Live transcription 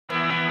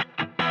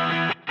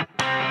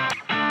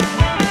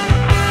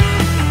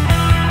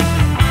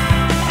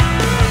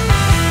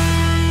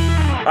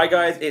Hi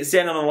guys, it's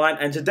C&NOnline,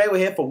 and today we're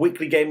here for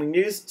weekly gaming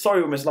news.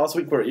 Sorry we missed last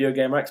week, we're at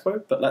Eurogamer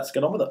Expo, but let's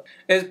get on with it.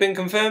 It's been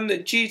confirmed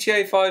that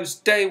GTA 5's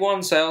Day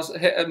 1 sales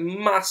hit a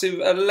massive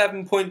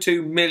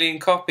 11.2 million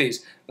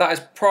copies. That is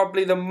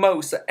probably the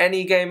most that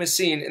any game has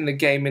seen in the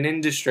gaming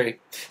industry.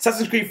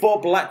 Assassin's Creed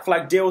 4 Black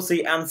Flag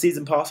DLC and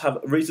Season Pass have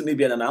recently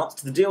been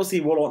announced. The DLC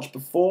will launch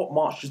before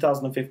March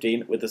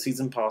 2015, with the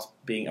Season Pass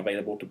being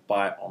available to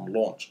buy on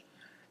launch.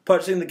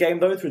 Purchasing the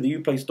game, though, through the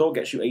Uplay store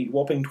gets you a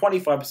whopping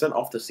 25%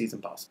 off the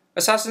Season Pass.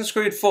 Assassin's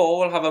Creed 4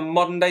 will have a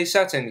modern-day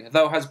setting,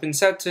 though has been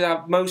said to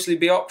have mostly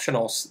be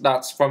optional.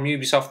 That's from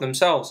Ubisoft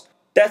themselves.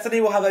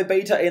 Destiny will have a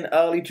beta in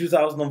early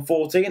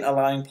 2014,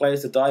 allowing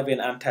players to dive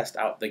in and test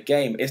out the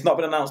game. It's not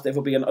been announced if it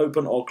will be an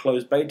open or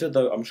closed beta,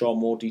 though I'm sure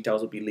more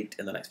details will be leaked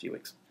in the next few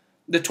weeks.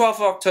 The 12th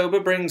of October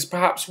brings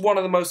perhaps one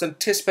of the most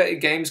anticipated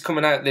games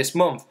coming out this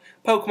month,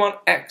 Pokemon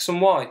X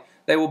and Y.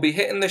 They will be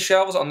hitting the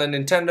shelves on the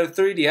Nintendo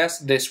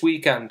 3DS this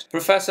weekend.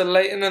 Professor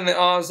Layton and the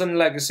Arzen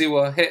Legacy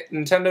will hit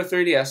Nintendo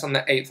 3DS on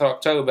the 8th of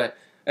October.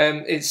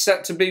 It's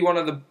set to be one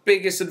of the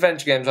biggest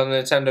adventure games on the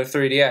Nintendo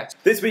 3DS.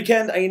 This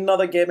weekend,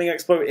 another gaming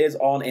expo is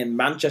on in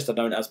Manchester,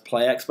 known as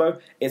Play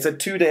Expo. It's a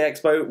two-day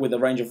expo with a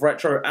range of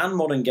retro and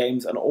modern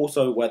games, and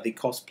also where the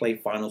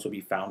cosplay finals will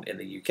be found in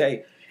the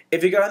UK.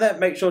 If you go in there,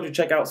 make sure to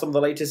check out some of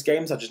the latest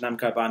games, such as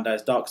Namco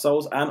Bandai's Dark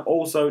Souls, and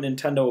also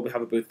Nintendo will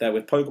have a booth there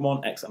with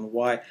Pokemon X and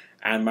Y,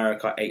 and Mario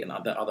Kart 8 and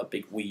other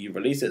big Wii U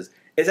releases.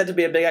 It's said to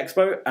be a big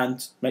expo,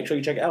 and make sure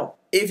you check it out.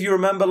 If you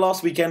remember,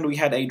 last weekend we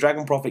had a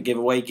Dragon Profit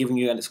giveaway, giving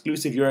you an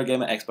exclusive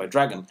Eurogamer Expo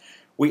Dragon.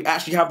 We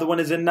actually have the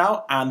winners in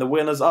now, and the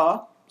winners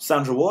are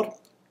Sandra Ward,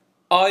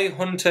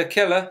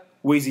 iHunterKiller,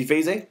 Wheezy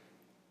Pheezy,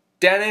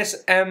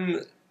 Dennis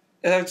M.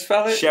 How do you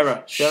spell it?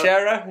 Scherer.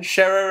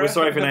 Scherer. We're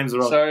sorry if your names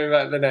are wrong. Sorry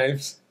about the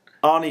names.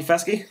 Arne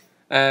Feske,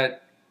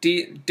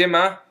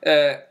 Dima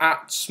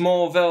at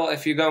Smallville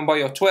if you're going by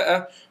your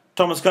Twitter.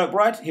 Thomas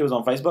Kirkbride, he was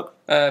on Facebook.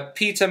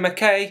 Peter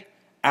Mckay.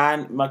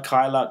 And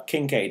Makyla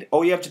Kingcade.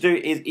 All you have to do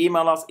is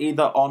email us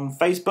either on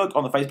Facebook,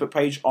 on the Facebook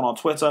page, on our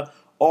Twitter,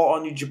 or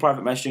on YouTube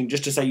private messaging,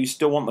 just to say you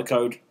still want the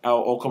code,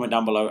 or comment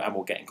down below, and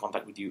we'll get in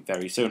contact with you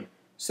very soon.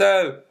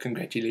 So,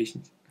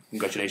 congratulations.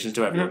 Congratulations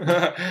to everyone.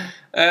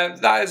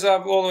 That is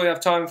all we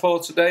have time for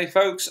today,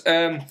 folks.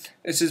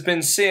 This has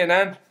been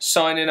C&N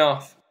signing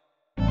off.